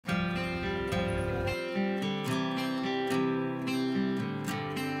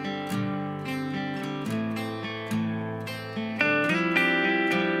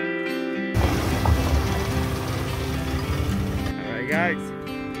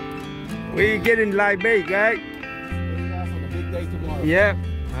We getting live bait, guys. On the big day tomorrow. Yep.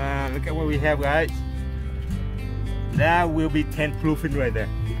 Look at what we have, guys. That will be 10 bluefin right there.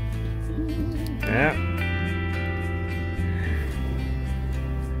 Yeah.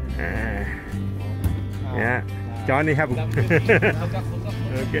 Yeah. Johnny have.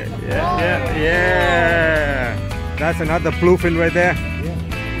 Okay. Yeah. That's another bluefin right there.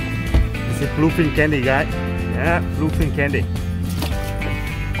 This is bluefin candy, guys. Yeah, bluefin candy.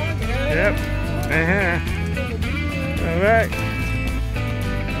 Yep. All right.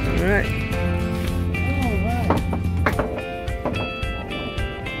 All right.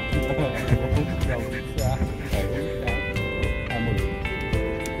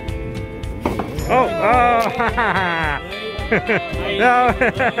 Oh, no.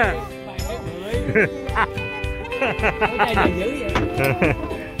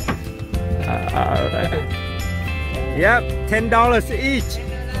 Yep, $10 each.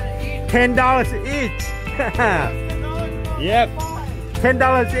 $10 each. Yep,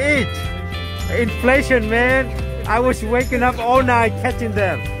 $10 each. Inflation, man. I was waking up all night catching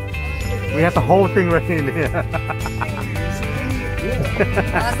them. We have the whole thing right in here.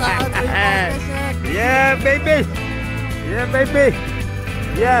 Yeah, baby. Yeah, baby.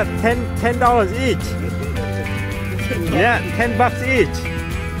 Yeah, $10 each. Yeah, $10 each.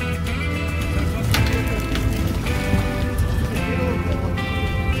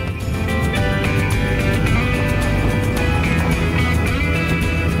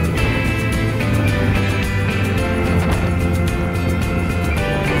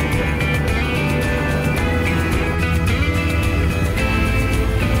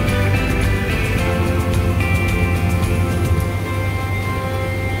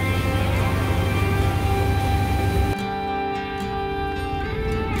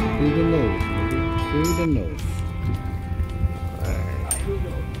 Through the nose, through the nose.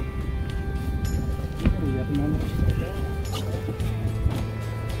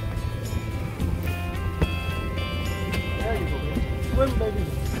 Swim, baby.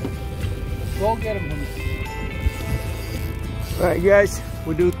 Go get him. Alright, guys,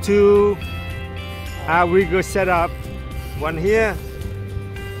 we do 2 outrigger setup. One here,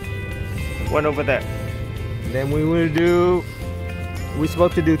 one over there. And then we will do. We're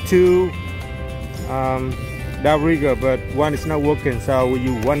supposed to do 2 outrigger, but one is not working, so we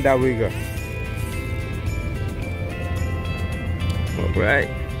use 1 outrigger. All right,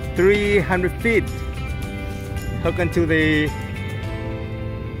 300 feet. Hook into the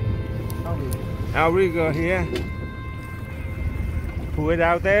outrigger here. Pull it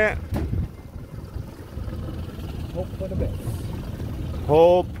out there. Hope for the best.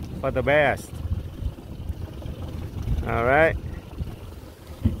 Hope for the best. All right.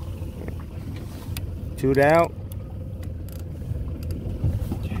 2 down.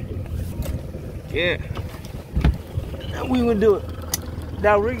 Yeah. Now we will do it.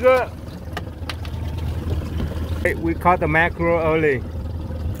 Outrigger. We caught the mackerel early,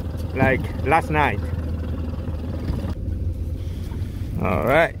 like last night. All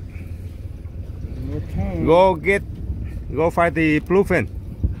right. Okay. Go find the bluefin.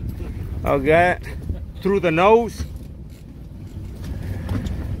 Okay. Through the nose.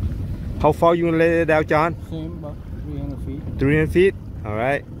 How far you want to let it out, John? Same, about 300 feet. 300 feet? All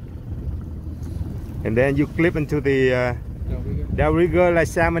right. And then you clip into the outrigger like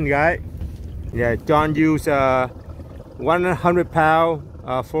salmon, guy. Yeah, John used 100 pound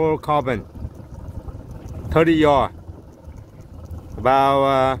fluorocarbon, 30 yard,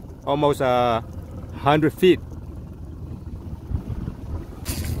 about almost 100 feet.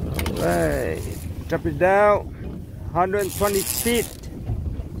 All right, drop it down, 120 feet.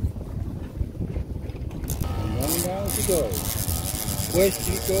 Going down to go. Where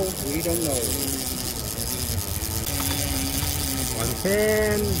she go, we don't know.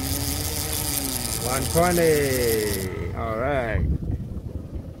 110, 120. All right.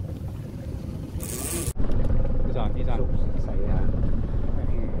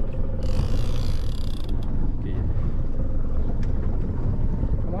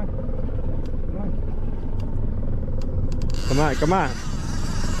 Come on.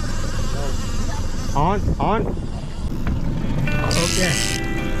 On. Okay.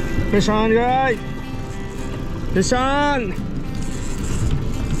 Fish on, guys. Fish on.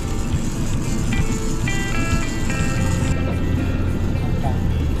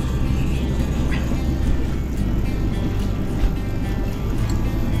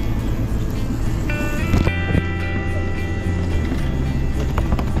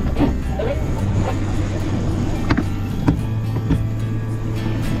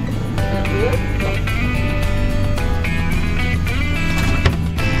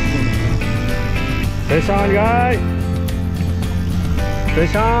 Fish on, guys.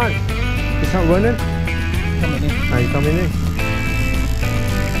 Fish on. Fish on running. Coming in. He's coming in.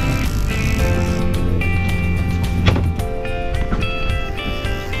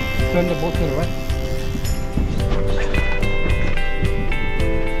 Turn the boat to the right.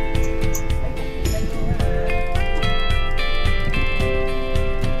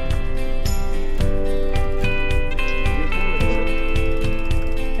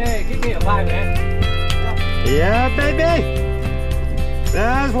 Hey, give me a bite, man. Yeah, baby.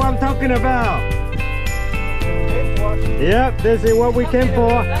 That's what I'm talking about. Yep, this is what we came for.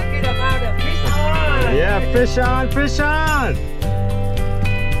 Talking about a fish on. Yeah, fish on, fish on.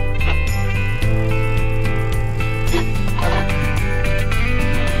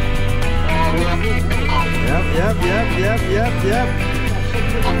 Yep.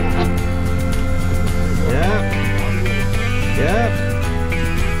 Yep.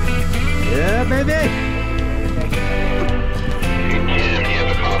 Yeah, baby. Jim, do you have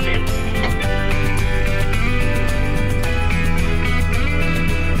a coffee?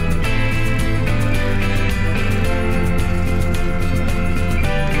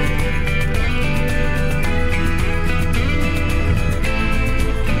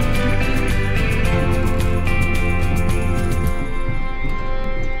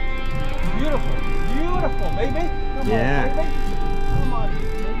 Beautiful, baby. Come Yeah. on, baby. Come on,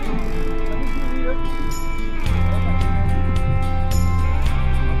 baby. Let me see you.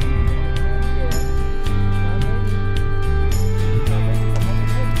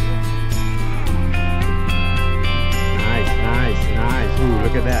 Nice. Ooh,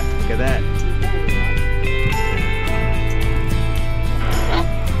 look at that. Look at that.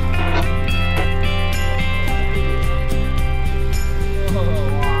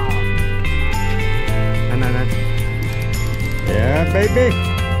 Yeah, baby.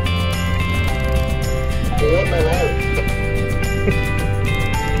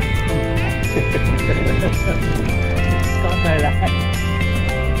 Có thể là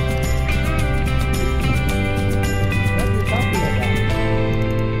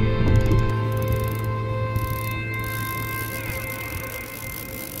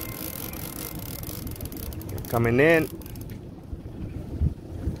Coming in.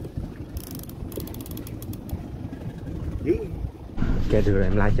 Ok, được rồi,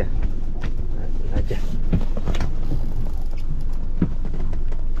 em like chưa? Like chưa?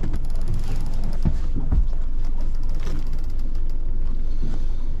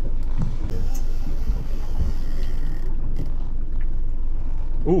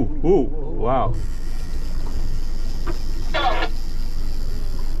 Wow.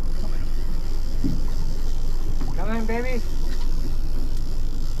 Come on, baby.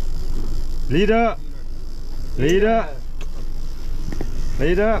 Leader.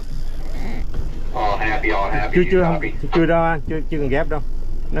 All happy, Chưa copy. chưa đâu anh, chưa cần ghép đâu.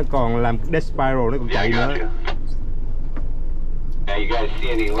 Nó còn làm death spiral, nó còn Yeah, I chạy got nữa. you. Now, you guys see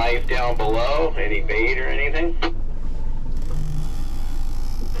any life down below? Any bait or anything?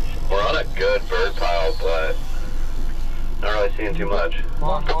 We're on a good bird pile, but not really seeing too much.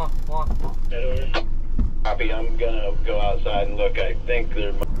 More. Copy, I'm gonna go outside and look. I think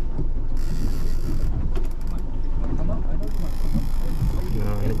there might...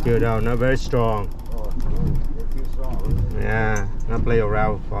 No, nó chưa đâu, nó very strong. Yeah, nó play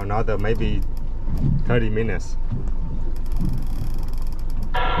around for another maybe 30 minutes.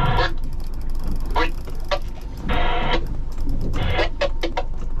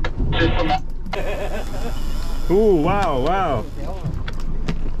 Wow.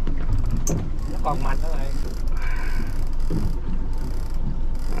 Nó còn mạnh đó này.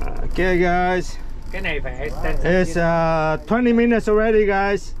 Okay, guys. Cái này phải It's 20 minutes already,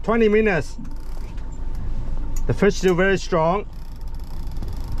 guys. 20 minutes. The fish still very strong.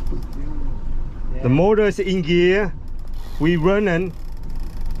 The motor is in gear. We running.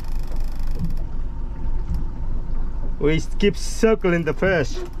 We keep circling the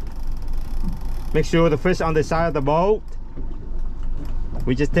fish. Make sure the fish on the side of the boat.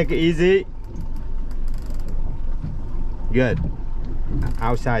 We just take it easy. Good.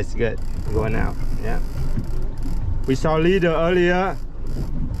 Outside is good. Going out. Yeah. We saw leader earlier.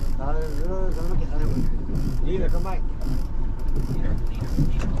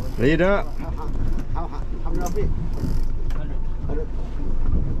 Leader.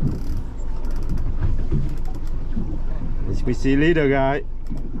 We see leader, guy.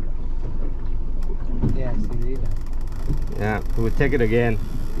 Yeah, see leader. Yeah, we will take it again.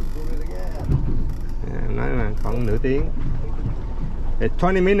 Yeah, nói là còn nửa tiếng. It's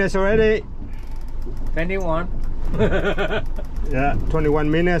 20 minutes already. 21. Yeah,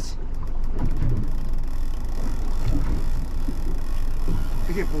 21 minutes.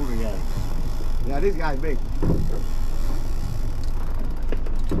 He can pull together. Yeah, this guy's big.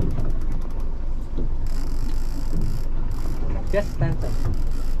 Just stand up.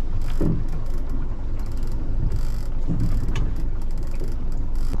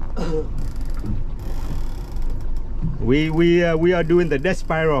 We are doing the death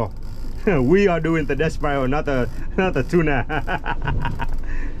spiral. We are doing the death spiral, not the tuna.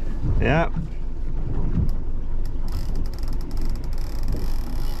 Yeah.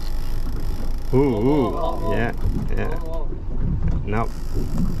 Ooh, yeah. No,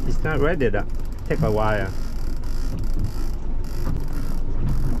 it's not ready though. Take a while.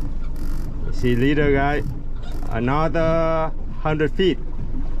 See leader guy, another 100 feet.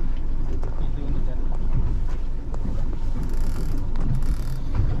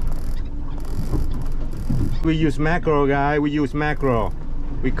 We use mackerel, guy. We use mackerel.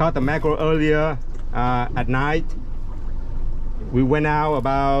 We caught the mackerel earlier at night. We went out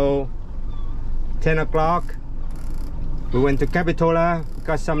about 10 o'clock. We went to Capitola,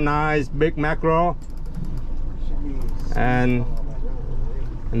 got some nice big mackerel, and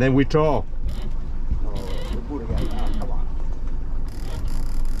then we throw.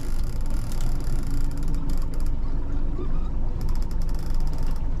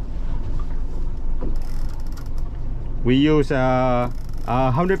 We use a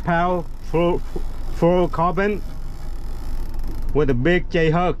 100-pound fluorocarbon with a big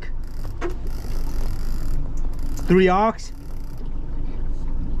J hook. 3 ox?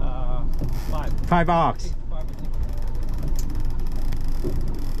 5 ox.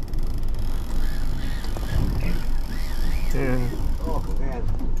 Yeah. Oh, man.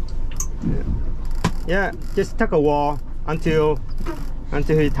 Yeah, just tuck a wall until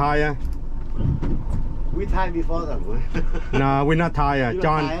he tired. We tired before them. No, we're not tired. You're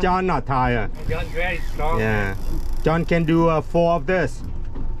John, not tired? John not tired. John's very strong. Yeah, John can do 4 of this.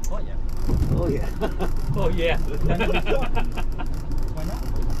 Oh yeah. Oh, yeah. Oh yeah. Why not?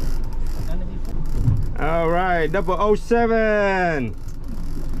 All right, 007.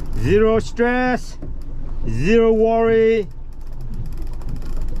 Zero stress, zero worry.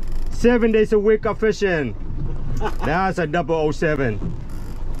 7 days a week of fishing. That's a 007.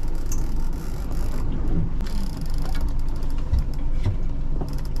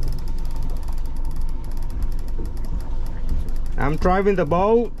 I'm driving the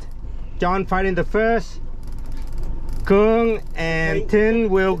boat. John fighting the fish. Kung and Tin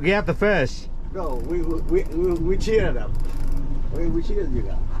will get the fish. No, we cheer them. We cheer you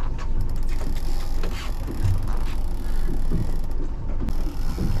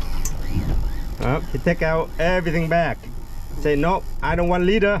guys. He take out everything back. Say nope, I don't want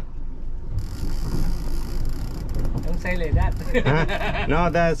leader. Don't say like that. Huh? No,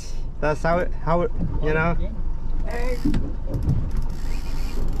 that's how it you know. Hey.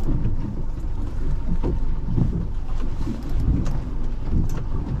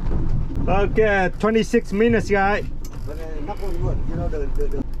 Okay, 26 minutes, guys. But not good, you know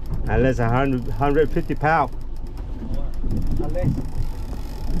the Unless 150 pounds. Unless.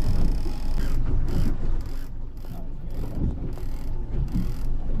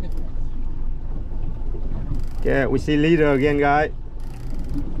 Okay, we see leader again, guys.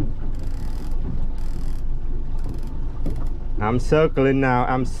 I'm circling now.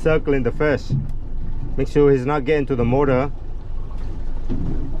 I'm circling the fish. Make sure he's not getting to the motor.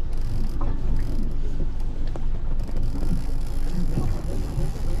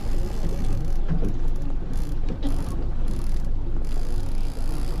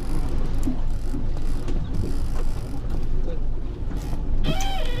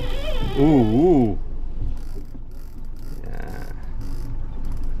 Ooh. Yeah.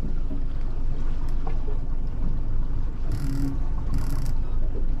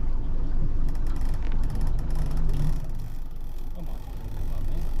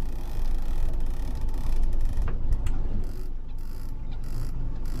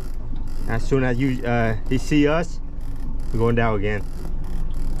 As soon as he see us, we're going down again.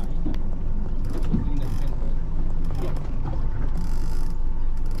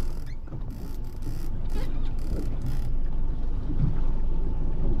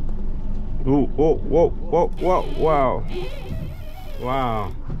 Ooh, whoa, whoa, whoa, whoa, wow.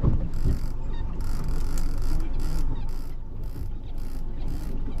 Wow.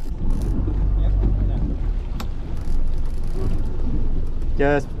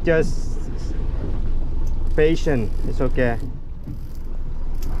 Just patient, it's okay.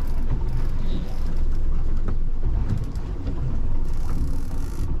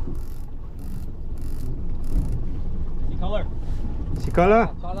 Color. See color?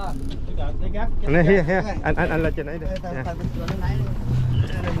 Color. They got. Here, anh là trên ấy đi. Yeah.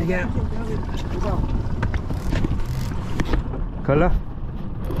 Yeah. Color.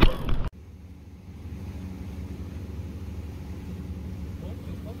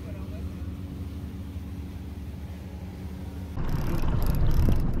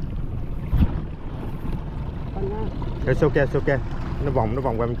 It's okay, it's okay. Nó vòng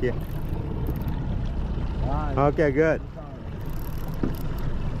qua bên kia. Okay, good.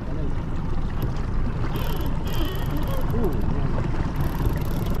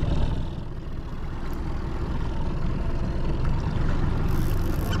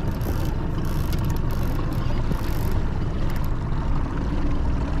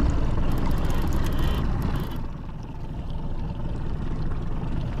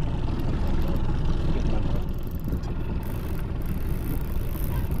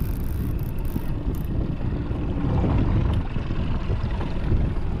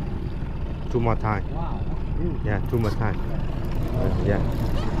 Two more time. Wow. Yeah, two more time. Yeah.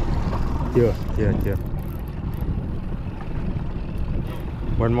 Chưa.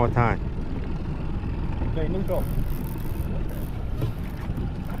 One more time. Đây nâng trộm.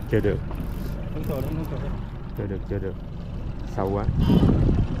 Chưa được. Nâng trộm. Chưa được. Sâu quá.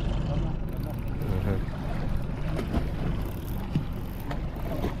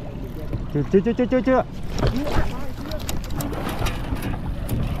 Chưa.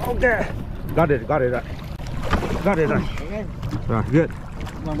 Okay. Got it right. Rồi, good.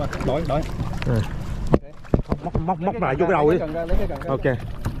 Đổi. Móc lại vô cái đầu đi. Ok,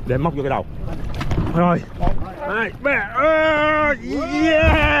 để móc vô cái đầu. Rồi. Hai, ba. Yeah.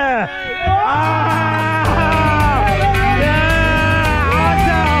 Yeah.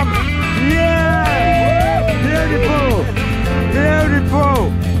 Awesome. Yeah. Beautiful.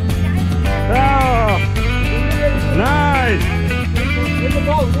 Oh. Nice.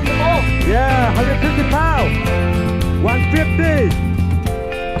 Yeah, 150 pounds. 150.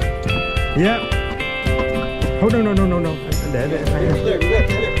 Yeah. Oh no. Để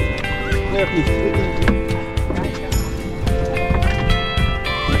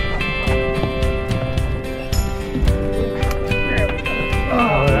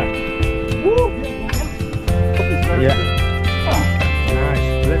Yeah. Nice.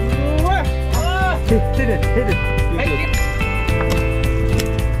 Let's hit it.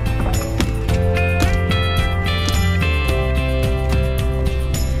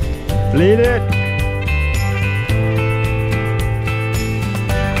 Lead it.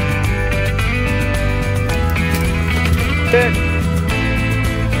 It.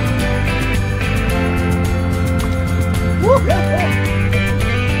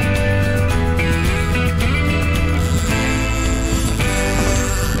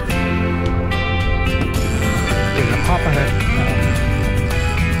 Đừng có pop ra.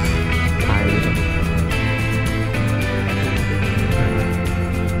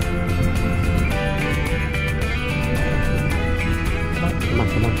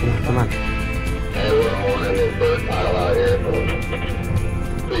 Come on. Hey, we're on in this bird pile out here.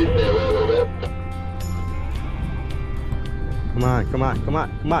 Please stay away a little bit. Come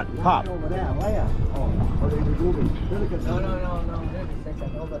on, pop. Over there, where? Oh, they moving. No. There's a section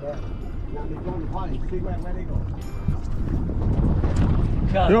over there. Now they're going to party. See where they go.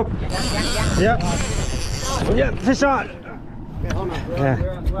 Yep. Yeah, fish on. Okay, hold on. Yeah.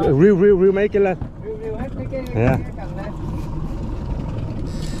 Real make it lên. Review hết cái Yeah. cần lên.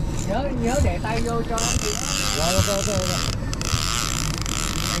 Nhớ để tay vô cho nó kịp. Rồi.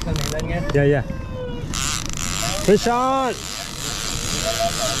 Cần này lên nghe. Yeah. Fish on.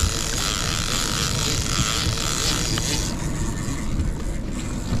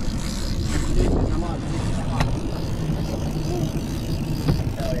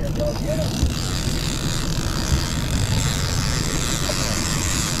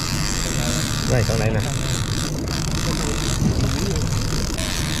 Đây, con này nè.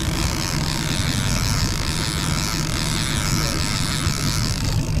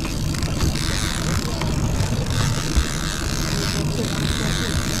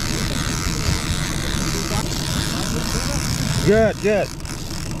 Good.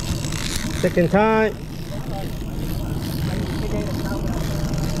 Second time.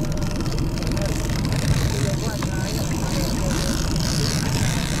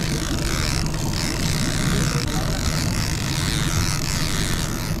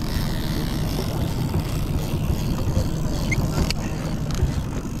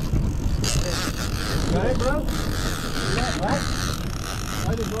 Right, bro? Yeah, right?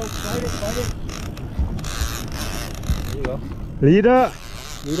 Slide it, bro. Slide it. There you go. Leader.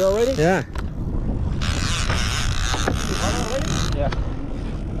 Leader already? Yeah. Yeah.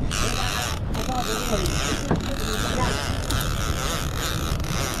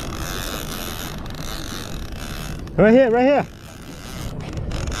 Right here, right here.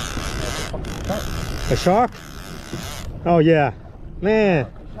 A shark? Oh yeah, man.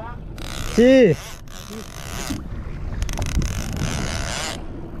 Gee.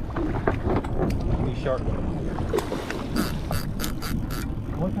 Shark.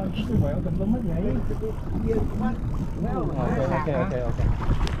 Okay.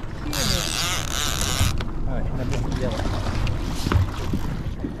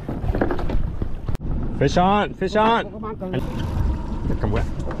 Fish on, fish on. Come wet.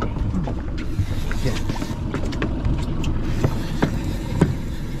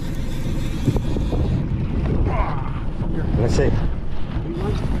 Let's see.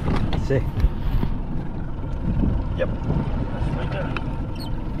 Let's see. Yep. That's right there.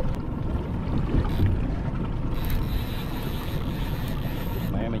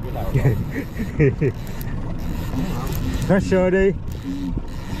 Mẹ mày dưới đầu. Thresher đi.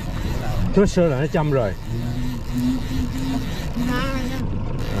 Thresher là nó châm rồi.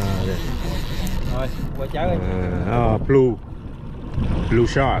 Rồi, qua trái ơi. Blue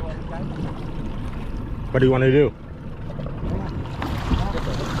shark. What do you want to do?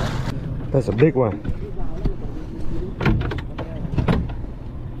 That's a big one.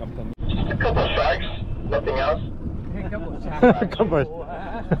 Just a couple of sharks, nothing else. Couple.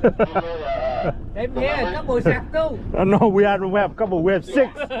 Em nghe couple shark too. No, we have a couple. We have 6. Okay, I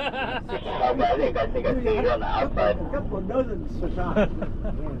think I see you on the outside. Couple dozens of sharks.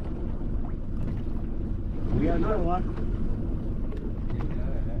 We are not one.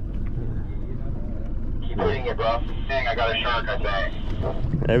 Keep reading it, bro. Dang, I got a shark, I think.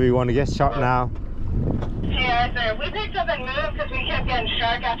 Everyone to get shot now. Yeah, sir. We picked up and moved because we kept getting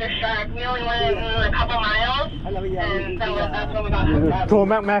shark after shark. We only went a couple miles, and that's when we got hooked up. Throw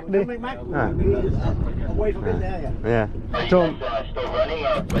Mac đi. Away from this area. Yeah. Are you Throw. guys still running, or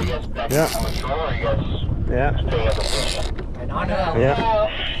are you guys back Yeah. on the shore, or are you guys Yeah. staying at the fish? Yeah.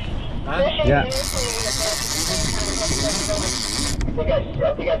 Yeah. I think I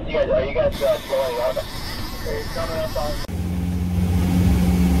see you guys. Are you guys flowing up? Okay, coming up on.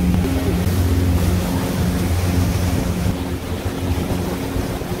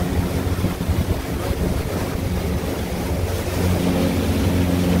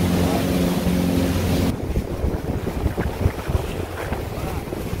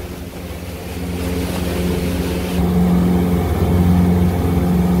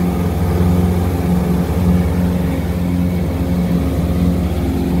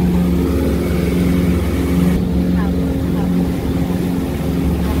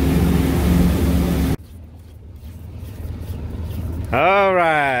 All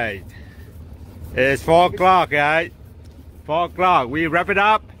right. It's 4 o'clock, guys. 4 o'clock. We wrap it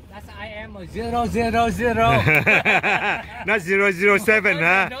up. That's I am 000. Not 007, huh? No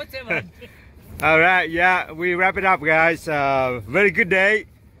 7. All right. Yeah, we wrap it up, guys. Very good day.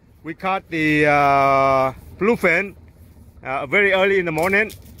 We caught the bluefin very early in the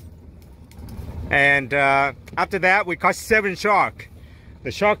morning, and after that we caught 7 shark.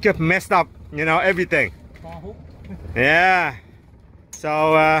 The shark just messed up, you know, everything. Yeah.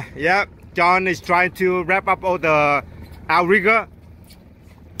 So yeah, John is trying to wrap up all the outrigger.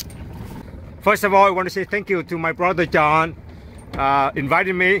 First of all, I want to say thank you to my brother John,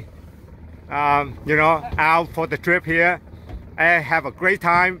 inviting me, you know, out for the trip here. I have a great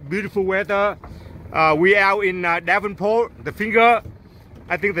time, beautiful weather. We out in Davenport, the finger.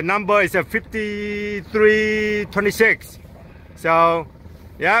 I think the number is 5326. So,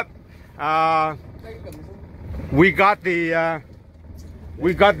 yeah, we got the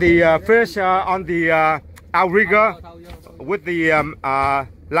fish on the outrigger with the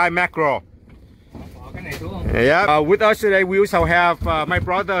live mackerel. Yeah, with us today we also have my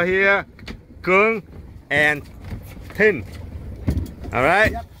brother here, Kung and Tin. All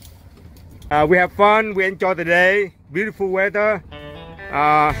right. We have fun. We enjoy the day. Beautiful weather.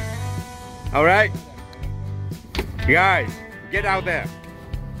 All right, guys, get out there.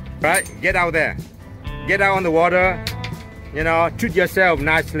 Right, get out there. Get out on the water. You know, treat yourself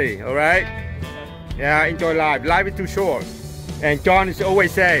nicely. All right. Yeah, enjoy life. Life is too short. And John is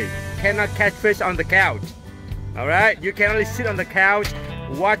always say, cannot catch fish on the couch. All right, you can only sit on the couch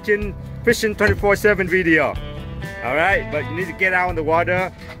watching fishing 24/7 video. All right, but you need to get out on the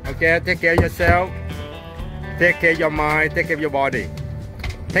water. Okay, take care of yourself. Take care of your mind. Take care of your body.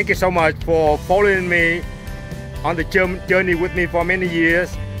 Thank you so much for following me on the journey with me for many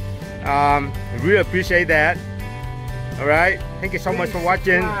years. Really appreciate that. All right, thank you so much for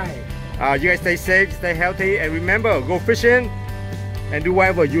watching. You guys stay safe, stay healthy, and remember, go fishing and do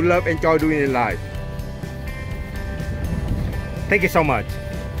whatever you love, enjoy doing in life. Thank you so much,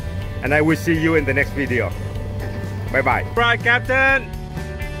 and I will see you in the next video. Bye bye. Right, Captain.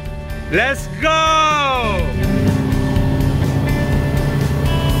 Let's go.